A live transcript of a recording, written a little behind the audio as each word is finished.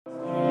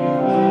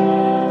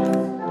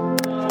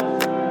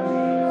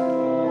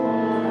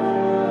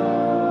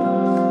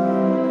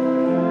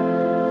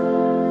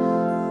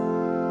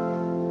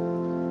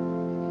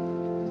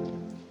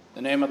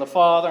the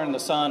Father, and the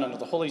Son, and of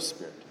the Holy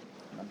Spirit.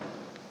 Amen.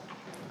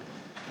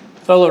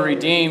 Fellow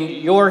redeemed,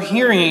 your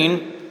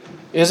hearing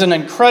is an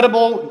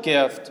incredible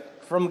gift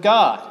from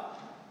God.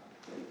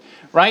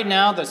 Right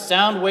now, the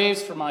sound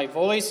waves from my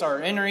voice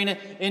are entering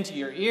into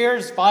your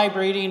ears,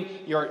 vibrating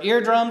your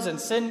eardrums, and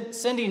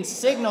sending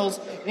signals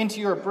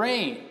into your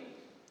brain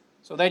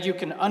so that you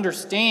can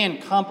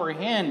understand,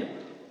 comprehend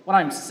what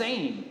I'm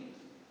saying.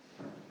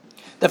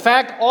 The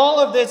fact all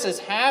of this is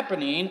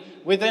happening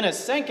within a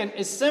second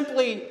is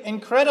simply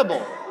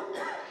incredible.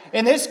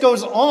 And this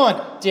goes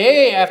on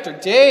day after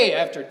day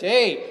after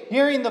day,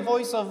 hearing the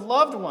voice of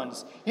loved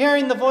ones,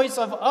 hearing the voice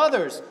of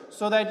others,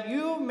 so that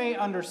you may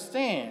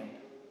understand,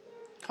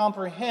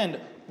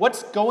 comprehend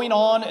what's going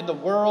on in the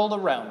world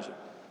around you.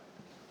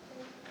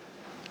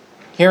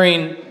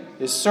 Hearing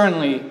is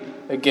certainly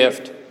a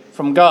gift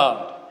from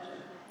God,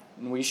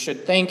 and we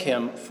should thank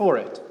Him for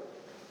it.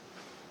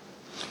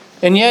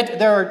 And yet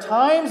there are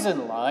times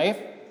in life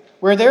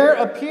where there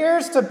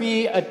appears to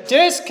be a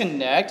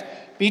disconnect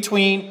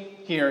between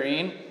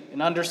hearing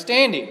and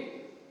understanding.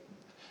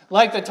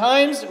 Like the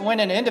times when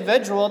an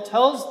individual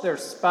tells their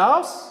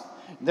spouse,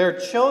 their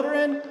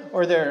children,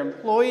 or their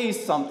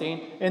employees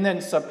something, and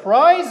then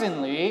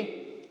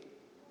surprisingly,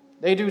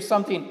 they do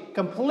something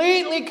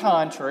completely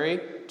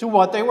contrary to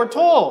what they were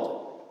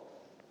told.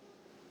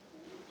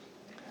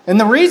 And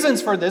the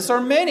reasons for this are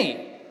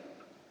many.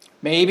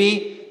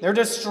 Maybe they're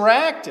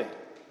distracted.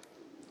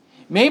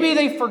 Maybe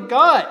they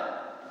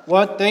forgot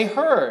what they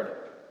heard.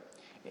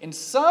 And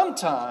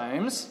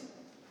sometimes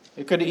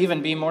it could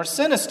even be more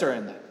sinister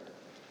in that.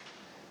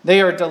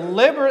 They are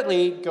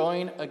deliberately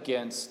going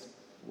against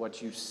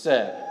what you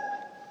said.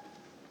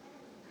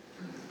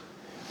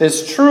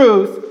 This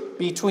truth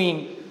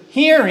between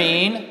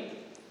hearing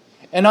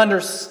and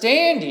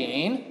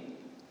understanding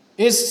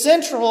is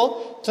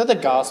central to the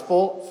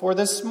gospel for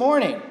this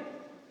morning.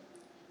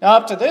 Now,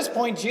 up to this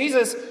point,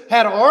 Jesus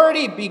had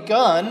already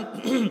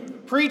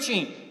begun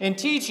preaching and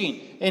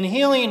teaching and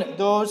healing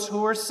those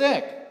who were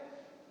sick.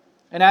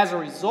 And as a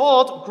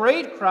result,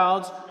 great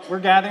crowds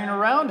were gathering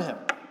around him.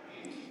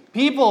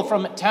 People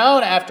from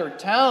town after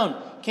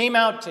town came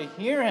out to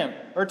hear him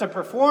or to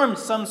perform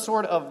some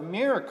sort of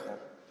miracle.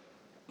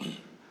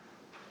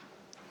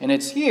 And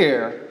it's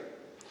here,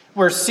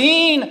 where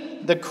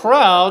seeing the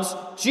crowds,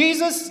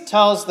 Jesus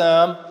tells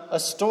them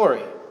a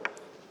story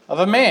of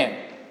a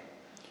man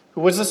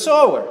who was a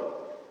sower.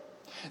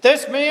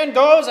 This man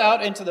goes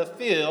out into the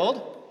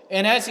field,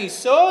 and as he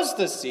sows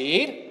the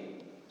seed,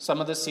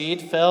 some of the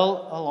seed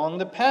fell along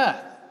the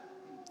path.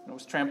 It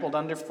was trampled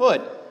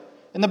underfoot,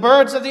 and the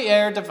birds of the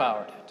air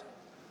devoured it.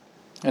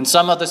 And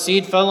some of the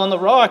seed fell on the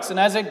rocks, and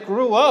as it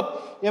grew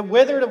up, it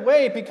withered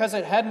away because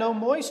it had no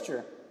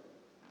moisture.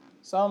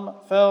 Some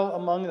fell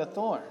among the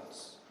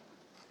thorns,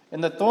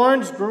 and the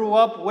thorns grew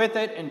up with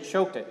it and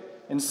choked it.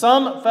 And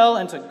some fell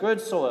into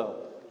good soil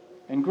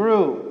and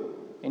grew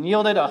and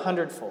yielded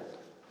 100-fold.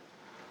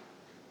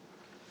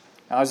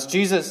 Now, as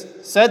Jesus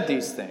said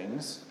these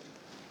things,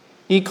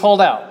 he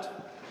called out,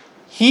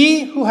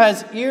 "He who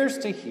has ears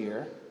to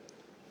hear,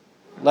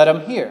 let him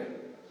hear."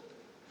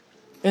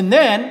 And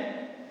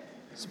then,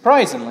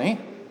 surprisingly,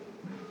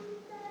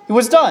 he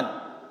was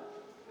done.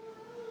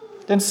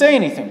 Didn't say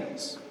anything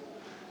else.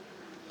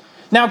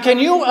 Now, can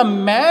you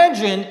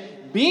imagine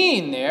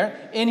being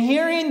there and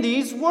hearing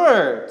these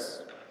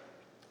words?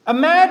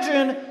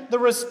 Imagine the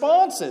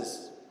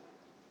responses.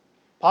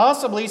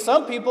 Possibly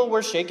some people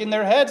were shaking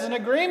their heads in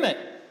agreement.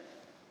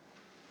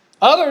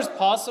 Others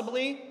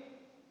possibly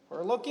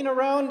were looking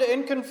around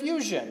in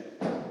confusion.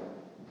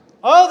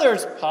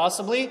 Others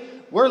possibly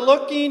were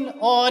looking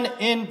on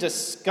in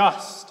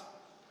disgust.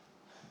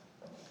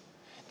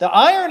 The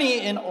irony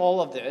in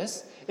all of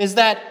this is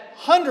that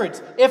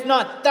hundreds, if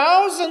not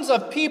thousands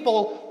of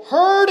people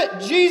heard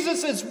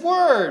Jesus'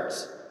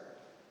 words.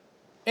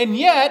 And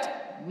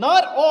yet,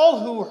 not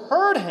all who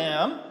heard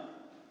him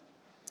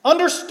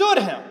understood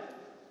him.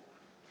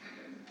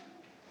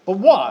 But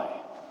why?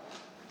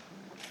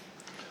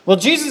 Well,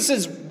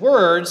 Jesus'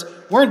 words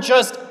weren't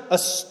just a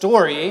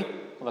story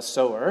of a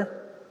sower,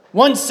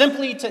 one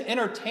simply to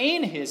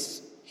entertain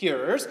his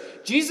hearers.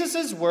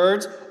 Jesus'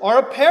 words are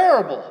a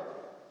parable.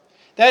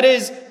 That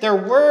is, they're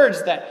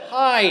words that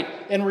hide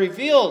and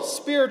reveal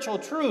spiritual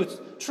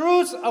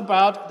truths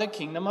about the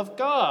kingdom of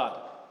God.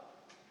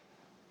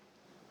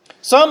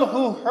 Some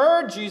who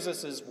heard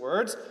Jesus'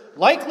 words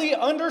likely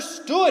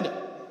understood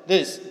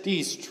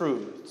these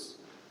truths.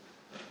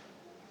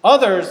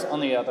 Others,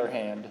 on the other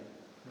hand,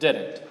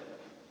 didn't.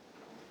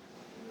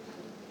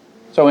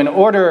 So in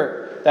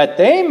order that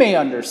they may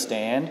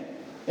understand,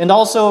 and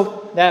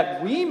also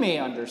that we may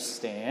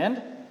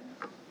understand,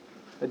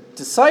 the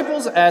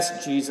disciples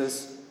asked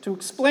Jesus to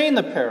explain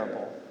the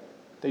parable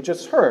they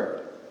just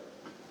heard.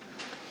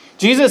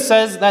 Jesus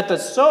says that the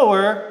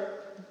sower,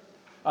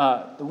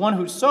 the one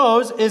who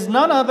sows, is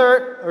none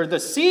other, or the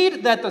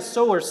seed that the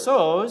sower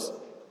sows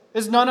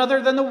is none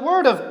other than the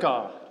Word of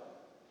God.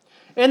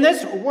 And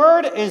this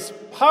word is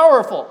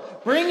powerful,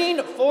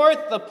 bringing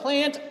forth the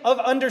plant of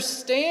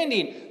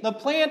understanding, the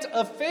plant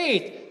of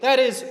faith, that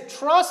is,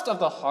 trust of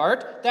the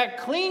heart that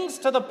clings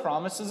to the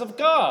promises of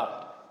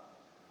God.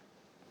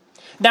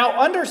 Now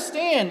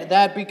understand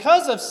that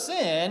because of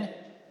sin,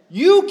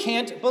 you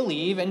can't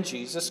believe in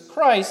Jesus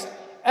Christ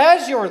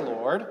as your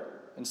Lord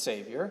and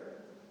Savior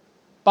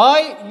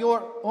by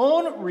your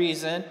own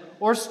reason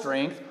or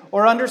strength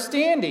or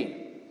understanding.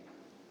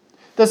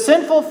 The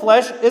sinful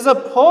flesh is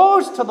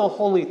opposed to the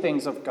holy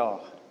things of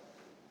God.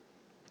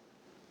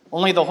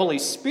 Only the Holy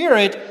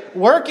Spirit,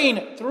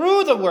 working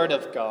through the Word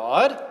of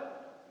God,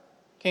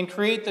 can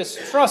create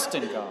this trust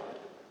in God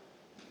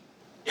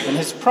and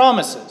His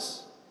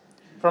promises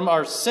from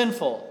our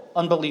sinful,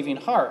 unbelieving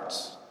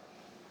hearts.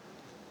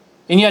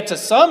 And yet to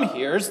some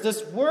hearers,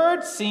 this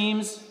word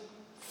seems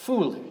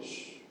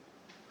foolish.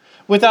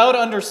 Without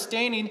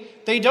understanding,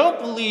 they don't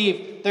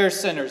believe they're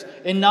sinners,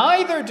 and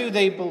neither do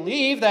they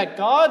believe that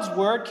God's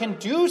word can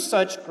do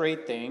such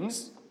great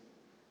things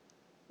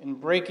in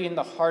breaking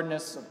the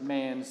hardness of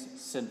man's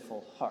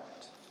sinful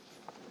heart.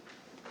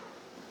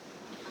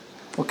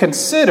 Well,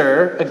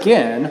 consider,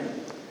 again,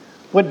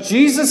 what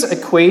Jesus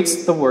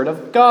equates the word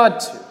of God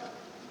to.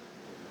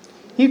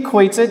 He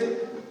equates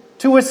it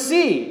to a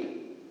seed.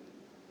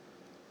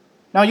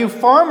 Now, you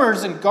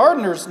farmers and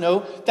gardeners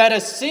know that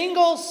a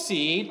single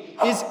seed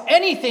is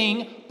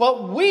anything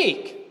but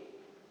weak.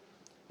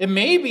 It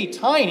may be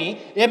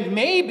tiny, it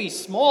may be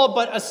small,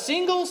 but a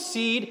single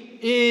seed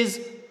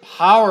is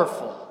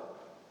powerful.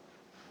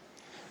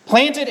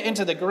 Planted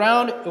into the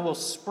ground, it will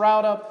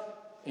sprout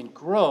up and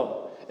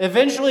grow.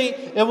 Eventually,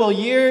 it will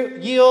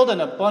yield an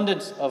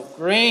abundance of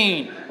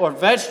grain or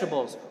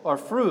vegetables or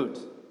fruit.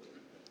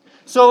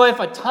 So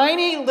if a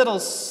tiny little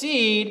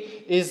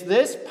seed is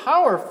this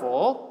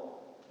powerful,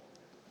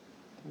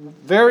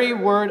 very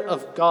word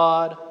of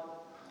God,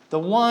 the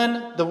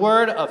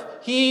word of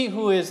He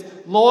who is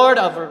Lord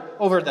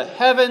over the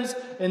heavens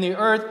and the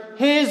earth,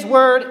 His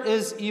word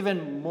is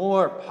even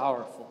more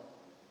powerful.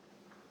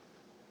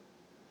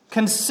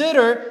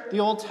 Consider the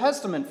Old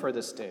Testament for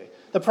this day.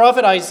 The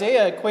prophet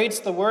Isaiah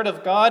equates the word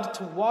of God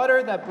to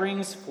water that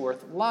brings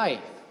forth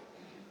life.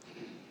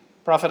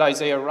 Prophet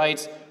Isaiah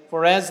writes,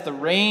 "For as the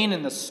rain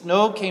and the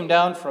snow came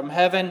down from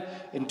heaven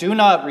and do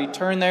not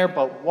return there,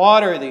 but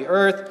water the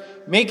earth,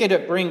 make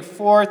it bring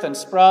forth and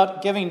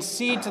sprout, giving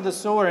seed to the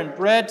sower and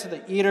bread to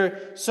the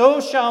eater,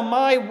 so shall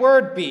my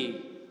word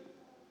be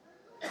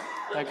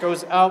that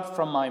goes out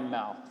from my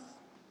mouth.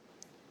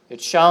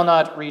 It shall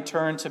not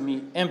return to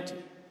me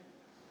empty,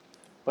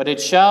 but it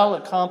shall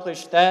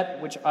accomplish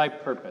that which I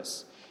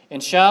purpose,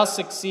 and shall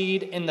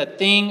succeed in the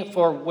thing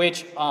for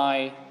which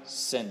I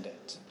send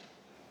it."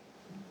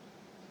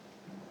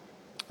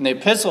 In the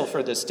epistle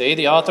for this day,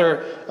 the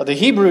author of the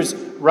Hebrews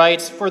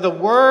writes, "For the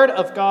word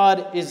of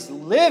God is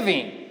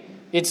living,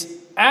 it's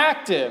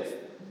active,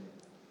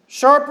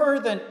 sharper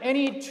than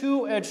any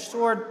two-edged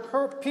sword,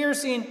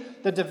 piercing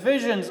the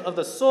divisions of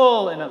the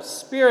soul and of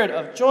spirit,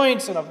 of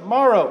joints and of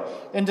marrow,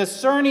 and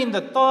discerning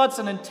the thoughts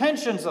and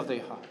intentions of the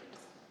heart."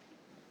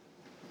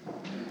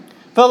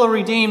 Fellow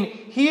redeemed,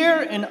 hear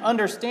and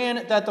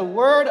understand that the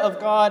word of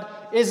God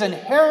is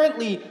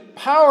inherently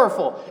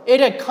powerful.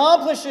 It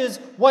accomplishes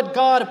what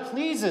God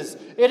pleases.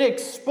 It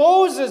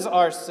exposes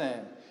our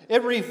sin.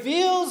 It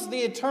reveals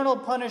the eternal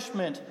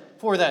punishment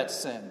for that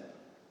sin.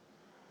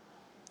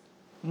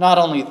 Not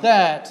only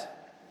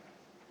that,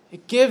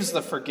 it gives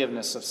the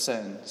forgiveness of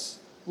sins,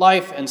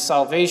 life and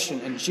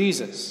salvation in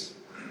Jesus.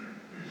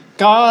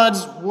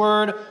 God's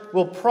word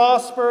will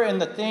prosper in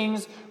the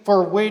things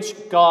for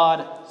which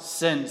God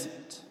sends it.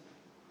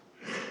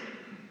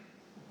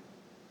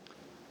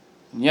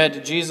 And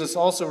yet Jesus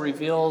also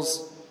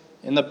reveals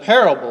in the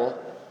parable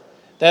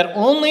that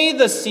only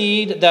the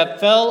seed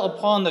that fell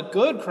upon the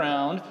good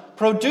ground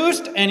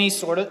produced any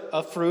sort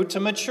of fruit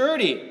to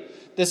maturity.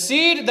 The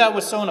seed that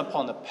was sown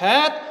upon the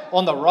path,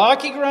 on the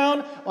rocky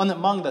ground,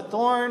 among the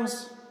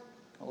thorns,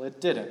 well, it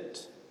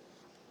didn't.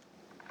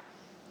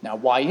 Now,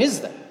 why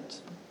is that?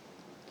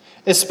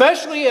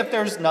 Especially if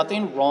there's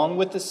nothing wrong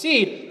with the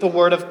seed, the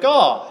word of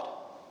God.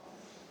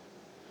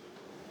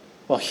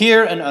 Well,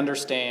 hear and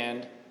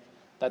understand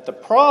that the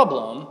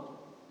problem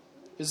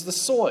is the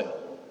soil.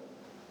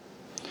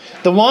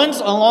 The ones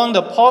along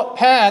the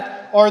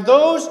path are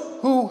those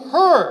who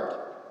heard.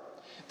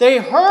 They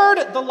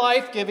heard the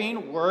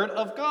life-giving word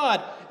of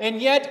God,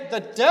 and yet the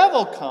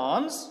devil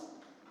comes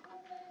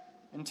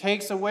and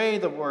takes away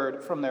the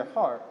word from their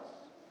heart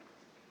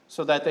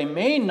so that they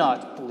may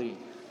not believe,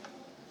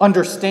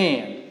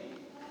 understand,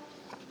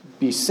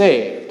 be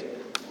saved.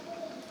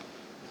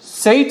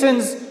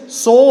 Satan's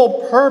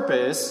sole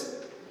purpose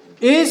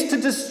is to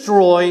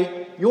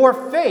destroy your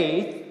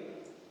faith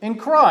in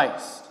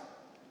Christ.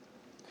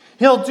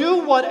 He'll do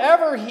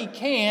whatever he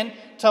can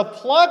to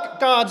pluck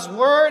God's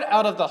word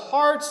out of the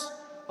hearts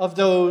of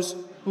those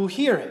who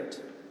hear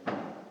it.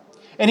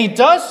 And he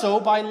does so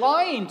by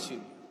lying to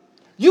you.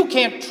 You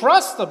can't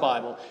trust the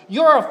Bible.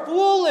 You're a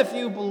fool if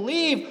you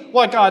believe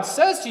what God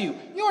says to you.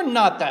 You're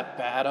not that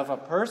bad of a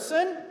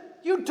person.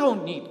 You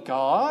don't need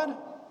God.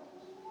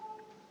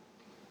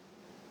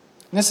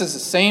 And this is the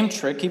same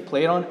trick he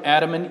played on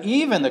Adam and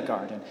Eve in the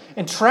garden.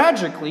 And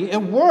tragically,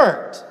 it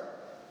worked.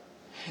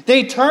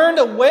 They turned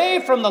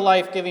away from the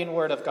life-giving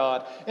word of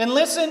God and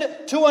listened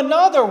to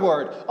another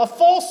word, a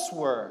false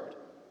word.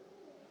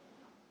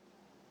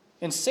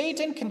 And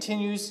Satan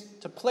continues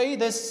to play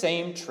this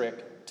same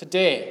trick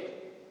today.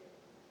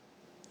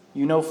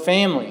 You know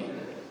family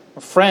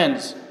or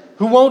friends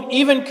who won't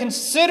even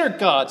consider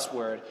God's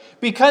word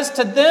because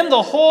to them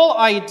the whole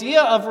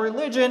idea of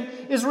religion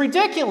is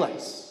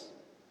ridiculous.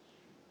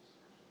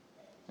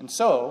 And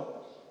so,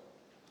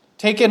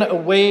 taken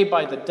away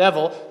by the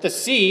devil, the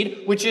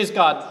seed, which is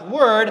God's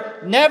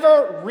word,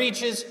 never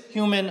reaches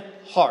human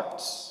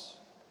hearts.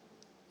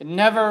 It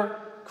never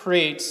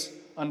creates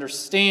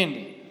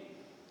understanding.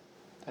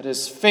 That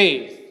is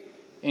faith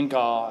in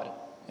God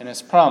and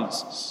His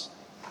promises.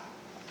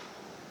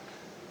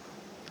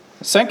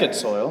 The second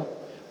soil,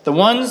 the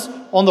ones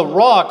on the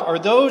rock, are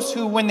those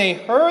who, when they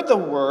heard the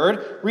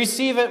word,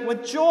 receive it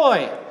with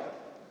joy.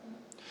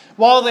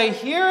 While they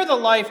hear the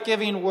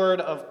life-giving word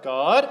of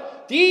God,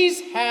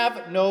 these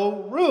have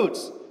no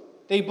roots.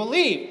 They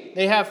believe,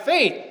 they have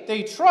faith,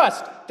 they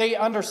trust, they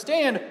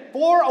understand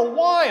for a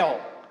while.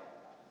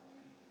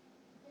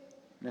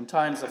 And in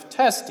times of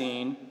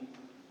testing,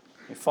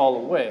 they fall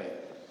away.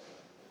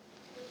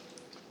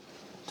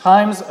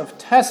 Times of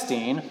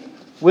testing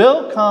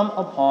will come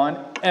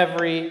upon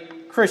every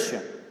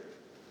Christian,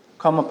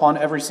 come upon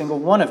every single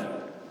one of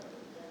you.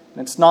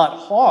 And it's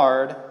not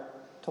hard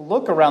to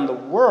look around the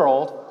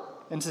world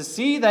and to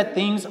see that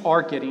things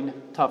are getting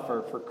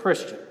tougher for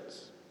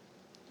Christians.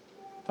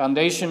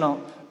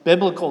 Foundational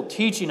biblical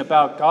teaching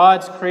about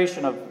God's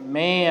creation of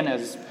man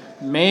as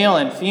male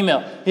and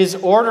female, His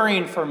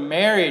ordering for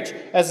marriage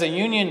as the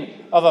union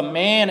of a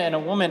man and a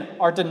woman,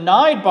 are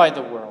denied by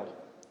the world.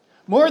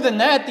 More than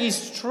that,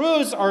 these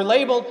truths are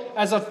labeled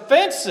as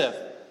offensive,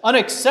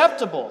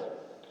 unacceptable.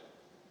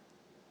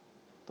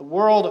 The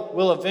world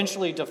will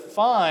eventually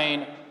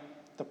define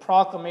the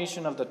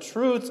proclamation of the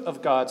truth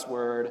of God's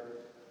word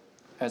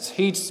as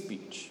hate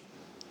speech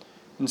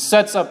and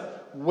sets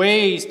up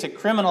ways to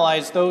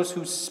criminalize those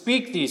who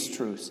speak these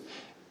truths.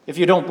 If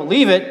you don't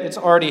believe it, it's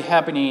already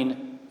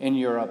happening in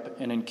Europe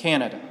and in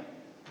Canada.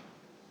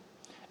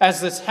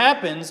 As this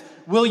happens,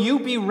 will you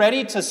be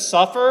ready to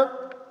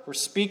suffer for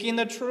speaking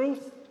the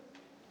truth?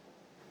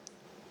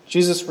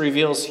 Jesus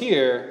reveals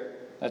here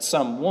that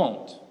some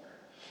won't.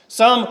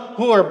 Some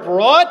who are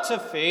brought to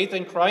faith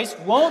in Christ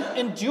won't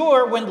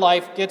endure when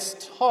life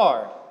gets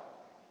hard,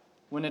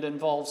 when it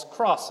involves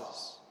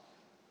crosses.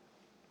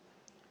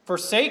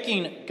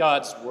 Forsaking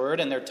God's word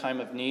in their time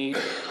of need,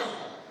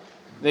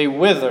 they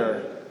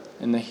wither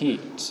in the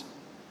heat.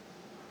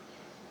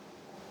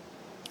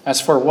 As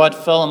for what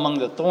fell among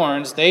the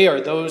thorns, they are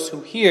those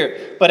who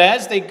hear. But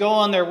as they go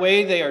on their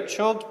way, they are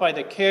choked by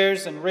the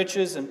cares and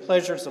riches and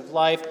pleasures of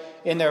life,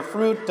 and their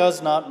fruit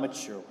does not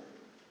mature.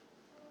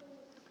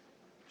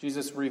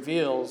 Jesus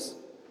reveals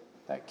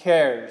that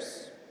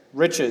cares,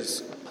 riches,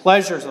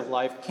 pleasures of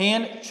life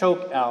can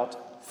choke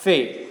out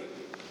faith,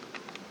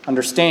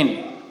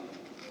 understanding.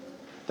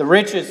 The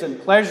riches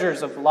and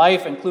pleasures of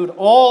life include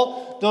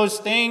all those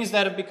things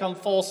that have become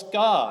false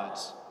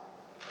gods.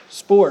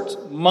 Sports,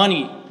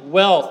 money,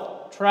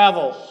 wealth,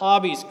 travel,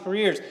 hobbies,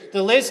 careers.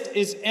 The list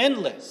is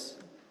endless.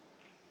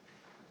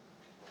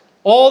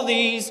 All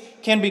these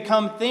can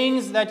become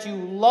things that you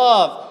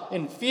love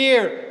and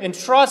fear and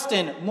trust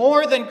in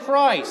more than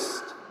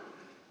Christ.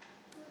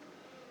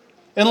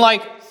 And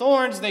like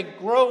thorns, they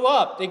grow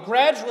up. They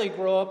gradually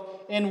grow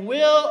up and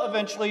will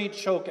eventually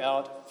choke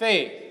out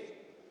faith.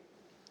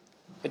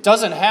 It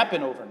doesn't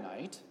happen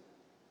overnight.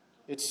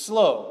 It's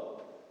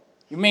slow.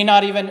 You may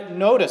not even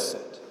notice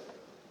it.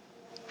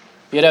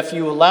 Yet if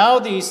you allow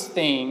these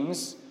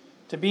things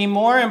to be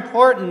more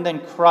important than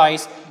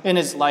Christ and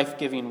His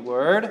life-giving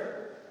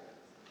word,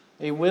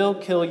 they will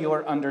kill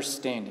your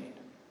understanding.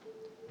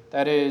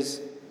 That is,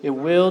 it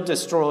will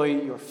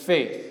destroy your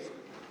faith,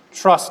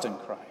 trust in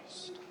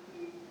Christ.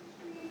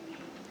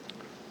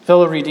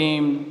 Fellow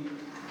redeemed,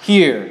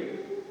 hear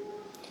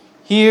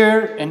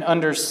and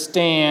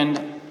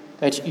understand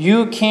that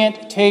you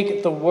can't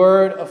take the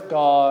word of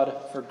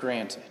God for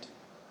granted.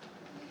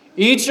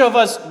 Each of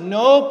us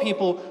know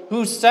people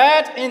who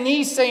sat in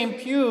these same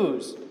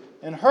pews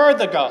and heard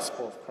the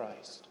gospel of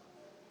Christ.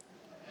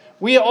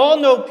 We all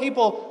know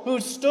people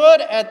who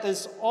stood at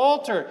this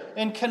altar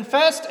and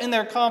confessed in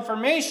their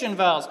confirmation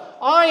vows,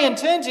 I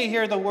intend to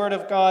hear the word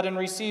of God and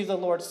receive the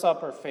Lord's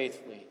Supper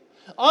faithfully.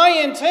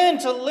 I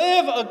intend to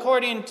live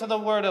according to the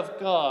word of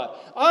God.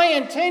 I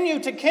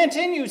intend to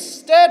continue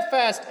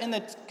steadfast in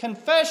the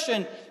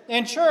confession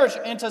in church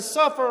and to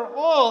suffer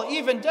all,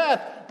 even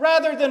death,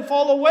 rather than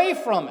fall away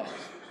from it.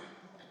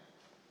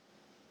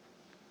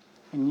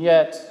 And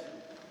yet,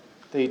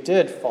 they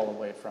did fall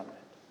away from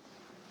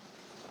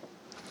it.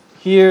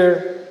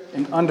 Hear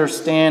and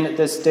understand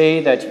this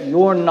day that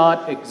you're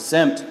not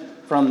exempt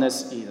from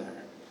this either.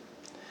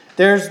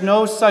 There's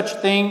no such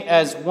thing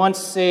as once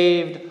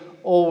saved,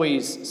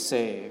 always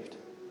saved.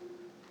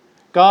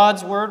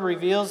 God's word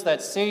reveals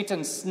that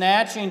Satan's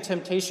snatching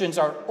temptations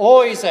are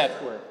always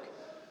at work,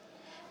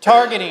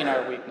 targeting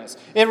our weakness.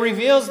 It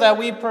reveals that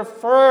we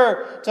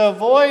prefer to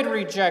avoid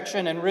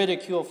rejection and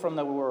ridicule from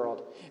the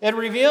world. It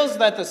reveals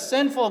that the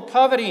sinful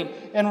coveting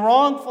and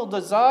wrongful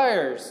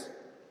desires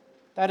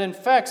that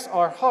infects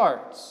our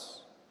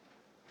hearts.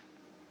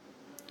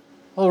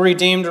 Oh,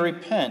 redeemed,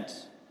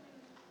 repent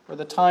for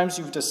the times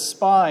you've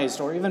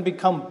despised or even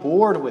become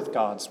bored with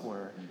God's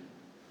word,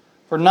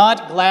 for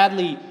not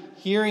gladly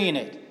hearing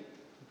it,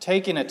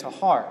 taking it to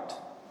heart.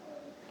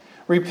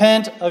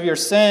 Repent of your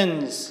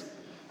sins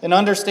and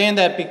understand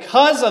that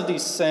because of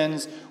these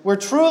sins, we're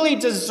truly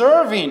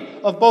deserving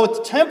of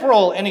both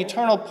temporal and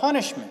eternal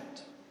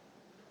punishment.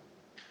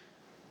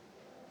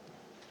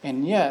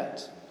 And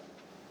yet,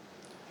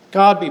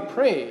 God be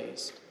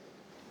praised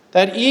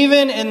that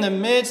even in the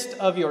midst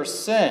of your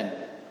sin,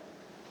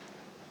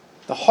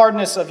 the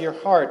hardness of your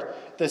heart,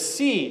 the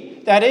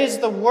seed that is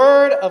the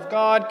word of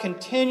God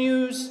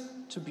continues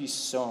to be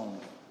sown.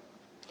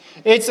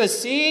 It's a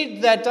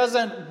seed that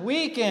doesn't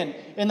weaken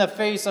in the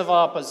face of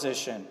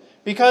opposition,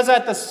 because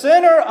at the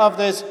center of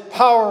this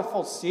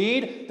powerful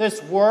seed,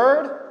 this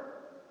word,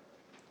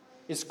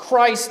 is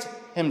Christ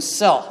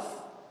himself.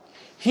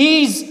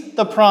 He's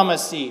the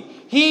promised seed.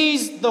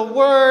 He's the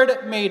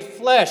Word made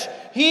flesh.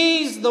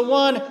 He's the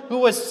one who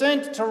was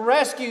sent to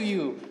rescue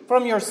you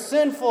from your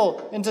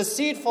sinful and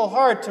deceitful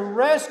heart, to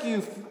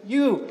rescue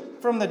you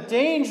from the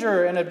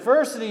danger and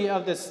adversity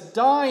of this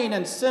dying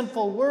and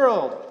sinful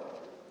world.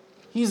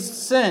 He's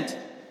sent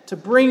to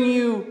bring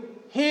you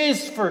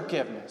His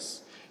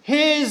forgiveness,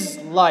 His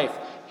life,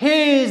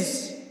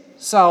 His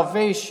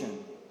salvation.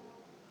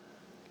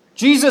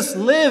 Jesus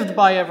lived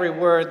by every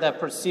word that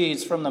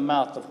proceeds from the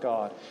mouth of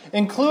God,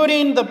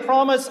 including the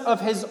promise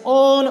of His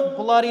own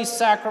bloody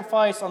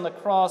sacrifice on the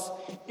cross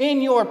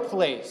in your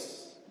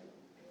place,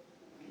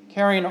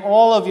 carrying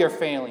all of your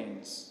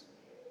failings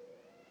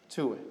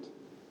to it.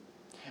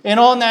 And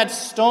on that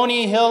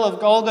stony hill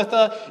of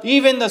Golgotha,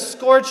 even the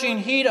scorching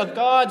heat of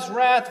God's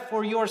wrath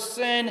for your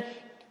sin,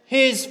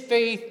 His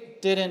faith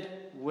didn't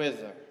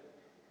wither.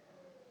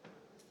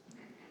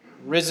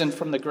 Risen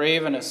from the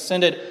grave and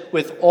ascended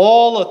with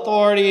all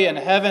authority in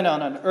heaven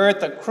and on earth,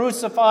 the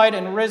crucified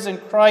and risen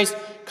Christ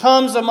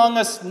comes among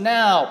us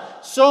now,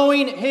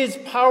 sowing His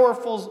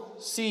powerful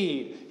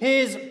seed,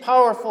 His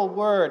powerful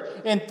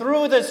word. And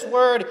through this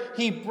word,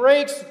 He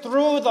breaks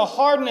through the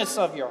hardness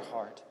of your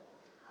heart,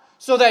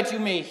 so that you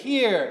may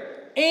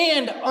hear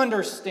and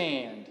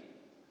understand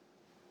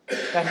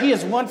that He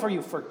has won for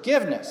you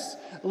forgiveness,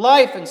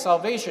 life, and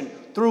salvation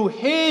through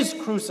His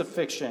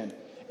crucifixion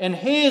and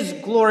His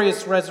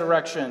glorious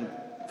resurrection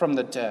from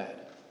the dead.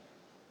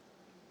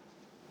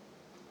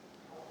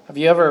 Have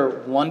you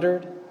ever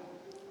wondered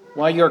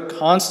why you're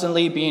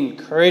constantly being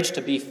encouraged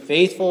to be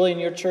faithful in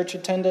your church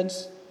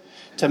attendance,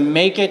 to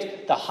make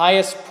it the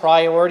highest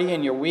priority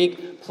in your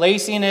week,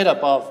 placing it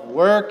above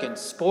work and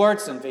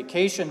sports and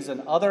vacations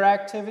and other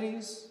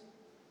activities?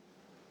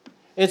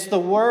 It's the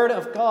Word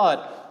of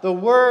God, the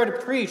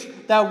Word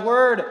preached, that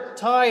Word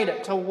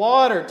tied to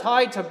water,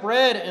 tied to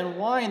bread and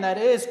wine, that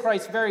is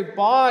Christ's very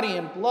body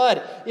and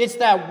blood. It's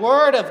that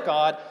Word of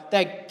God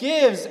that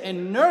gives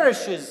and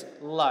nourishes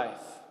life.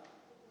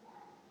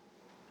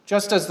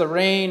 Just as the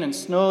rain and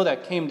snow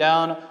that came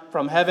down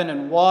from heaven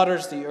and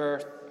waters the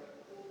earth.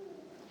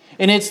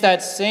 And it's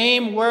that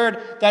same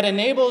Word that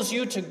enables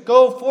you to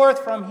go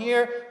forth from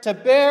here to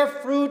bear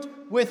fruit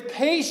with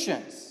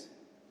patience.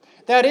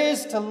 That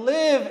is, to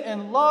live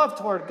in love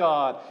toward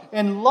God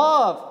and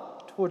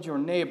love toward your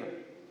neighbor.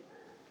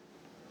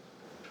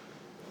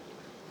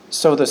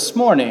 So this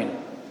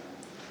morning,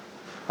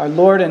 our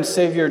Lord and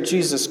Savior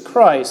Jesus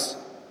Christ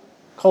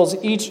calls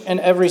each and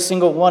every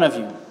single one of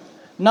you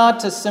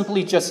not to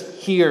simply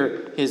just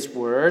hear His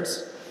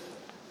words,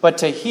 but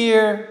to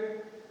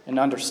hear and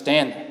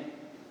understand them,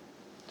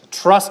 to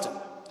trust in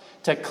them,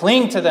 to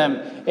cling to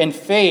them in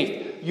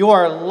faith.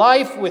 Your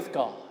life with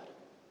God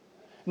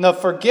and the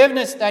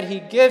forgiveness that He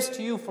gives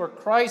to you for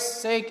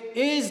Christ's sake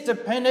is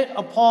dependent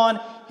upon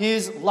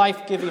His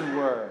life-giving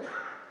word.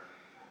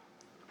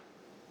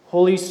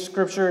 Holy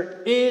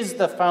Scripture is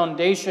the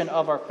foundation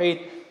of our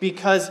faith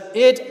because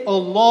it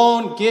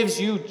alone gives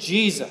you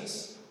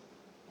Jesus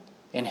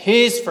and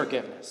His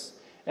forgiveness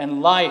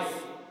and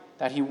life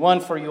that He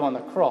won for you on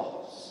the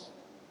cross.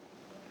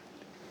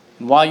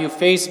 And while you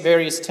face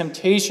various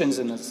temptations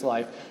in this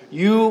life,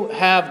 you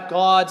have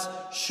God's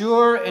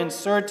sure and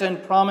certain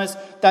promise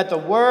that the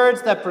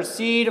words that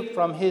proceed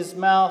from His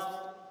mouth,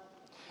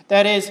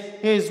 that is,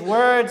 His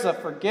words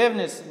of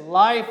forgiveness,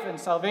 life, and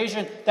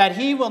salvation, that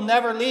He will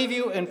never leave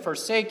you and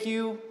forsake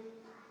you.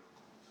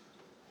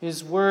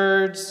 His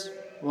words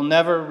will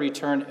never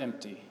return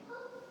empty.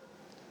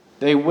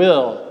 They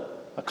will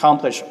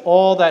accomplish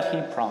all that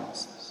He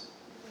promises.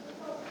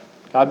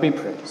 God be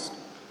praised.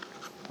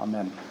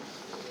 Amen.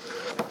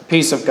 The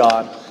peace of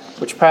God,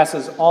 which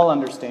passes all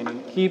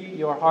understanding, keep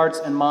your hearts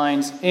and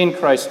minds in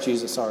Christ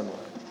Jesus our Lord.